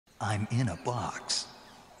I'm in a box.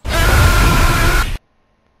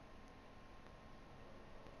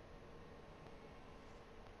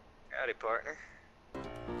 Howdy, partner.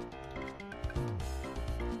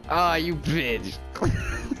 Ah, you bitch.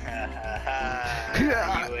 You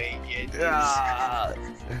ain't getting this. Yeah,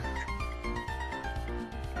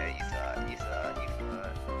 you thought.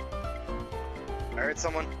 I heard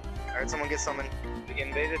someone get summoned. We get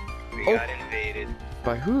invaded? We got invaded.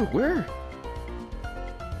 By who? Where?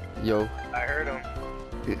 Yo. I heard him.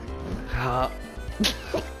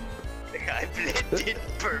 I blended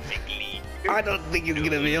perfectly. I don't think he's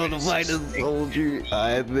gonna be able to find a soldier.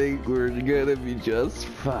 I think we're gonna be just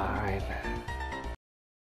fine.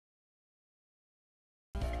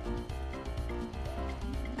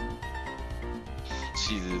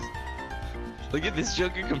 Jesus. Look at this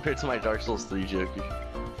Joker compared to my Dark Souls 3 Joker.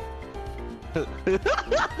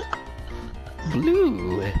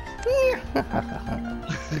 Blue.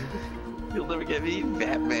 You'll never get me,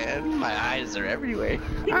 Batman. My eyes are everywhere.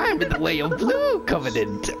 I'm in the way of Blue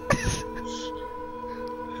Covenant.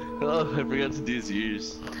 Oh, I forgot to do his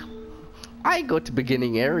ears. I go to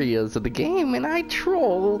beginning areas of the game and I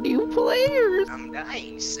troll new players. I'm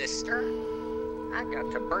dying, sister. I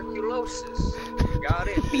got tuberculosis. Got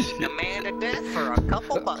it beating a man to death for a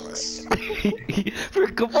couple bucks. For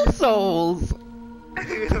a couple souls.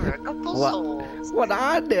 For a couple souls. What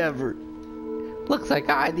I never. Looks like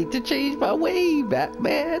I need to change my way,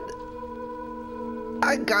 Batman.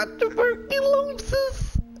 I got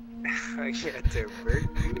tuberculosis. I got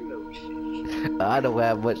tuberculosis. I don't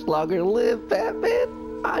have much longer to live,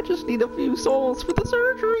 Batman. I just need a few souls for the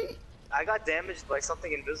surgery. I got damaged by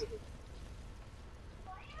something invisible.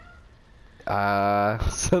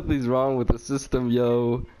 Something's wrong with the system,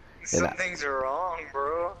 yo. Something's wrong,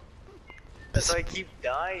 bro. Cause I keep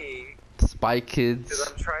dying. Spy Kids.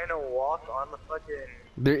 Cause I'm trying to walk on the fucking...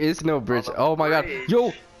 There is no bridge. Oh my god.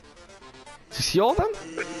 Yo! Did you see all of them?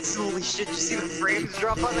 Holy shit, you see the frames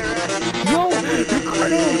drop on their ass? Yo!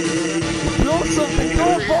 Ricardo! Throw something!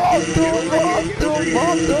 Throw a bomb! Throw a bomb! Throw a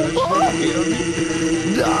bomb! Throw a bomb!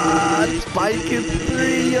 Nah! Spy Kids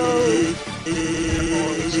 3, yo!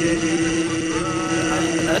 Holy shit.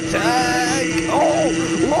 Attack! Oh!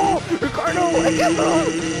 Whoa! Ricardo! I can't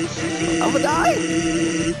move! I'm gonna die!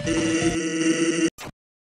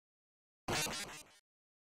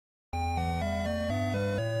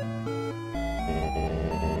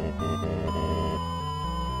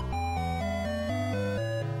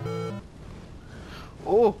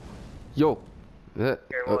 Oh! Yo! Here,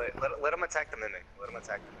 well, let him attack the mimic. Let him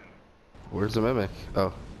attack the mimic. Where's the mimic?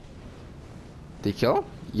 Oh. Did he kill him?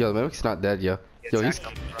 Yo, the mimic's not dead, yo. Yo, he's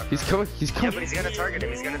coming. He's coming. Yeah, but he's gonna target him.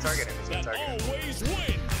 He's gonna target him.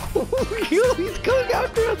 Yo, he's coming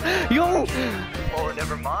after us. Yo. Oh,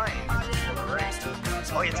 never mind.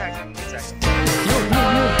 Oh, he attacked him. He attacked him.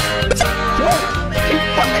 Yo.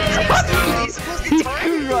 He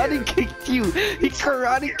karate kicked you. He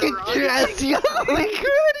karate kicked your ass, yo. He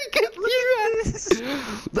karate kicked your ass.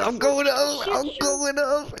 I'm going up. I'm going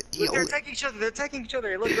up. Look, they're attacking each other. They're attacking each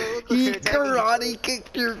other. Look. He karate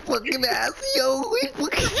kicked your fucking ass, yo. He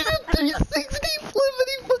fucking did a 360 flip and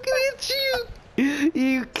he fucking hit you.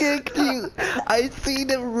 You kicked you. I seen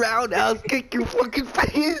him roundhouse kick your fucking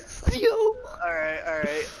face, yo.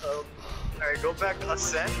 Alright, go back,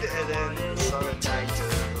 ascend, and then summon back to...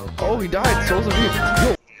 Oh, he died. Souls of you. Yo. No,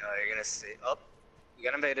 you're gonna stay up. You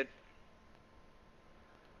got invaded.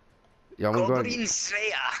 Yeah, I'm going.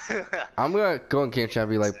 I'm gonna go in game chat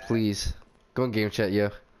and be like, please. Go in game chat,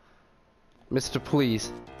 yo. Mr.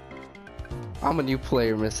 Please. I'm a new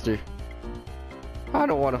player, mister. I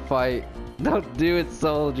don't want to fight. Don't do it,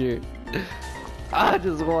 soldier. I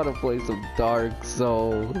just want to play some Dark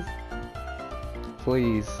Souls.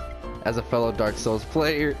 Please. As a fellow Dark Souls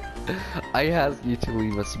player, I ask you to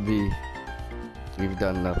leave us be. We've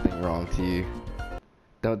done nothing wrong to you.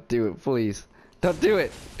 Don't do it, please. Don't do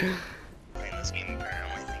it. Playing this game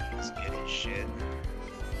apparently thinking it's good as shit.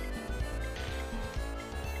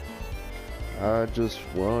 I just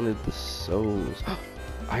wanted the souls.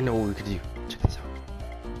 I know what we could do. Check this out.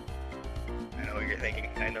 I know what you're thinking.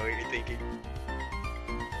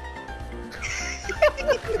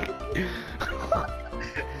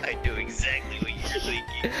 I do exactly what you're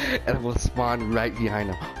thinking. And we'll spawn right behind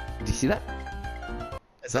him. Did you see that?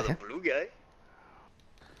 Is that a blue guy?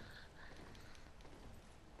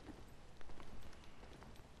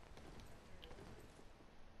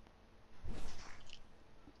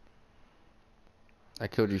 I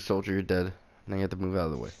killed you, soldier. You're dead. Now you have to move out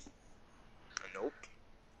of the way. Nope.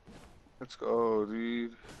 Let's go,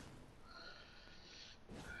 dude.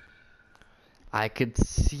 I could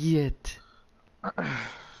see it.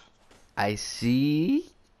 I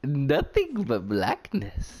see nothing but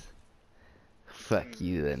blackness. Fuck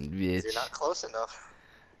you then, bitch. You're not close enough.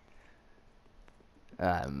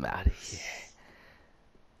 I'm out of here.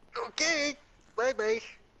 Okay, bye bye.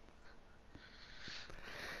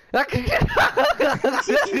 Yeah,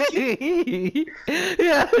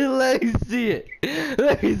 let me see it.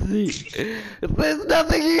 Let me see. There's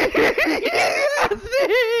nothing here.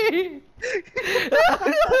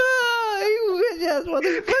 You bitch ass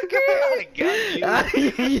motherfucker. I got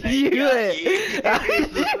you.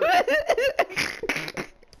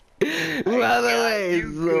 By the way,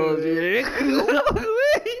 soldier.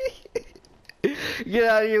 Get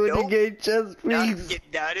out of here with your game chest, please. Not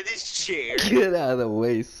getting out of this chair. Get out of the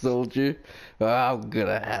way, soldier. Or I'm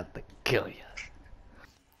gonna have to kill you.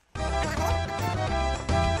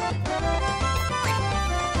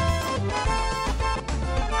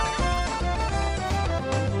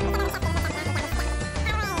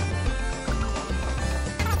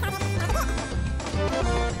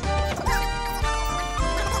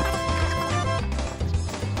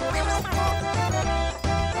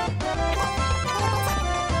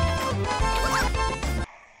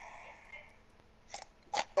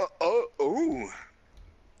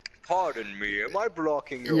 Pardon me, am I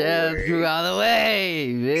blocking your Yeah, way? get out of the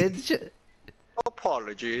way, bitch.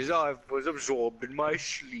 Apologies, I was absorbed in my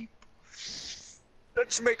sleep.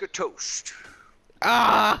 Let's make a toast.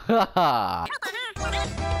 Ah!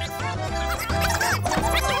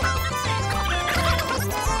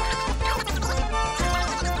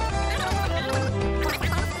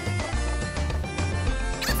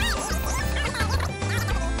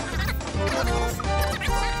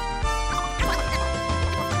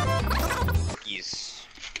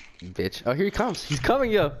 Bitch. Oh, here he comes. He's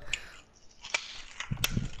coming, yo.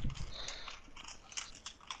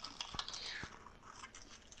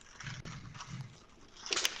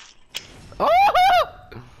 Oh!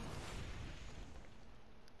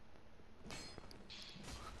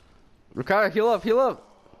 Ricardo, heal up, heal up.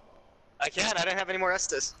 I can't, I don't have any more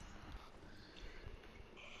Estus.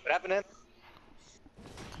 What happened, man?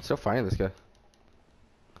 So fine, this guy.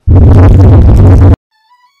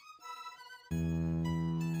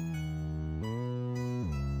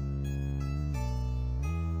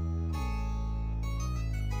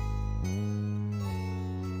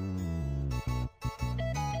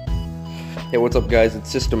 Hey, what's up, guys? It's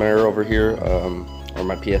System Error over here, or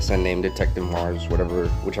my PSN name, Detective Mars,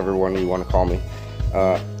 whichever one you want to call me.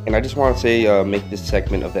 And I just want to say, make this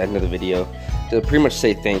segment of the end of the video to pretty much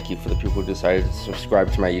say thank you for the people who decided to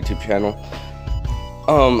subscribe to my YouTube channel.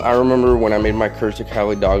 I remember when I made my Curse to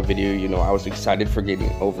Cali Dog video, you know, I was excited for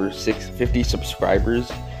getting over 650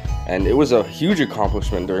 subscribers, and it was a huge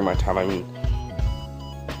accomplishment during my time. I mean,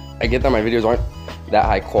 I get that my videos aren't that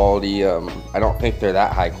high quality. I don't think they're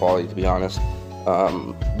that high quality, to be honest,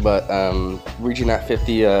 but reaching that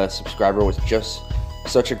 50 subscriber was just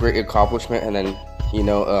such a great accomplishment. And then, you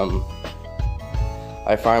know,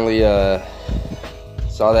 I finally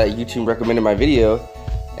saw that YouTube recommended my video,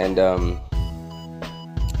 and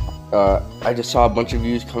I just saw a bunch of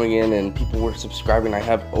views coming in and people were subscribing. I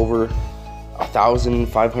have over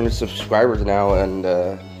 1,500 subscribers now, and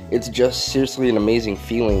it's just seriously an amazing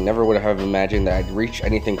feeling. Never would have imagined that I'd reach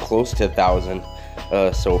anything close to 1,000.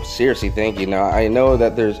 So seriously, thank you. Now, I know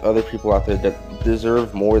that there's other people out there that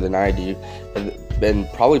deserve more than I do, and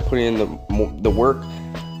probably putting in the work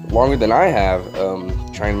longer than I have,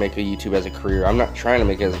 trying to make a YouTube as a career. I'm not trying to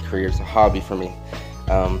make it as a career, it's a hobby for me.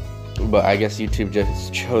 But I guess YouTube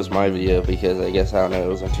just chose my video because I guess, I don't know, it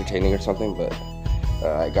was entertaining or something, but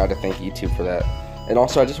I gotta thank YouTube for that. And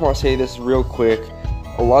also, I just want to say this real quick.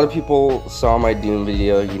 A lot of people saw my Doom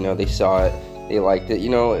video, you know, they saw it, they liked it, you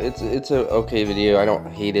know, it's a okay video. I don't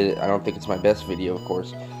hate it, I don't think it's my best video, of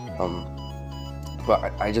course,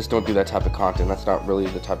 but I just don't do that type of content. That's not really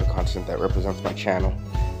the type of content that represents my channel.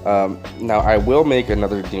 Now, I will make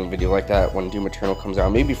another Doom video like that when Doom Eternal comes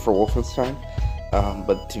out, maybe for Wolfenstein,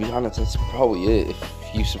 but to be honest, that's probably it. If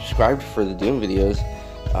you subscribed for the Doom videos,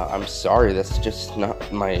 I'm sorry, that's just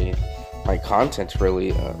not my content,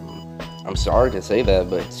 really. I'm sorry to say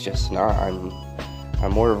that, but it's just not. I'm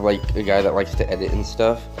more of like a guy that likes to edit and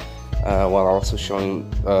stuff, while also showing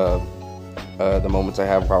the moments I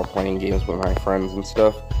have while playing games with my friends and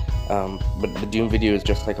stuff. But the Doom video is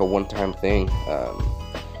just like a one-time thing.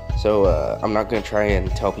 So I'm not gonna try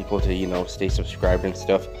and tell people to, you know, stay subscribed and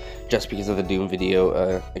stuff just because of the Doom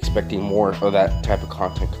video, expecting more of that type of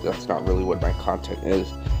content, because that's not really what my content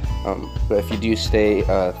is. But if you do stay,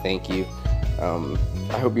 thank you.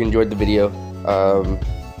 I hope you enjoyed the video.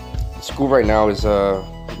 School right now is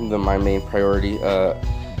my main priority.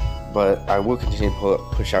 but I will continue to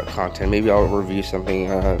push out content. Maybe I'll review something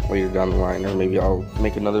later down the line, or maybe I'll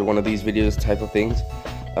make another one of these videos type of things.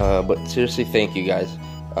 But seriously, thank you guys.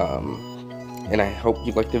 And I hope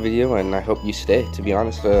you liked the video, and I hope you stay, to be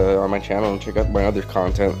honest, on my channel and check out my other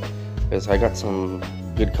content, because I got some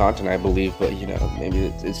good content, I believe, but you know,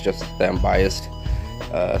 maybe it's just that I'm biased.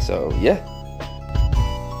 So yeah.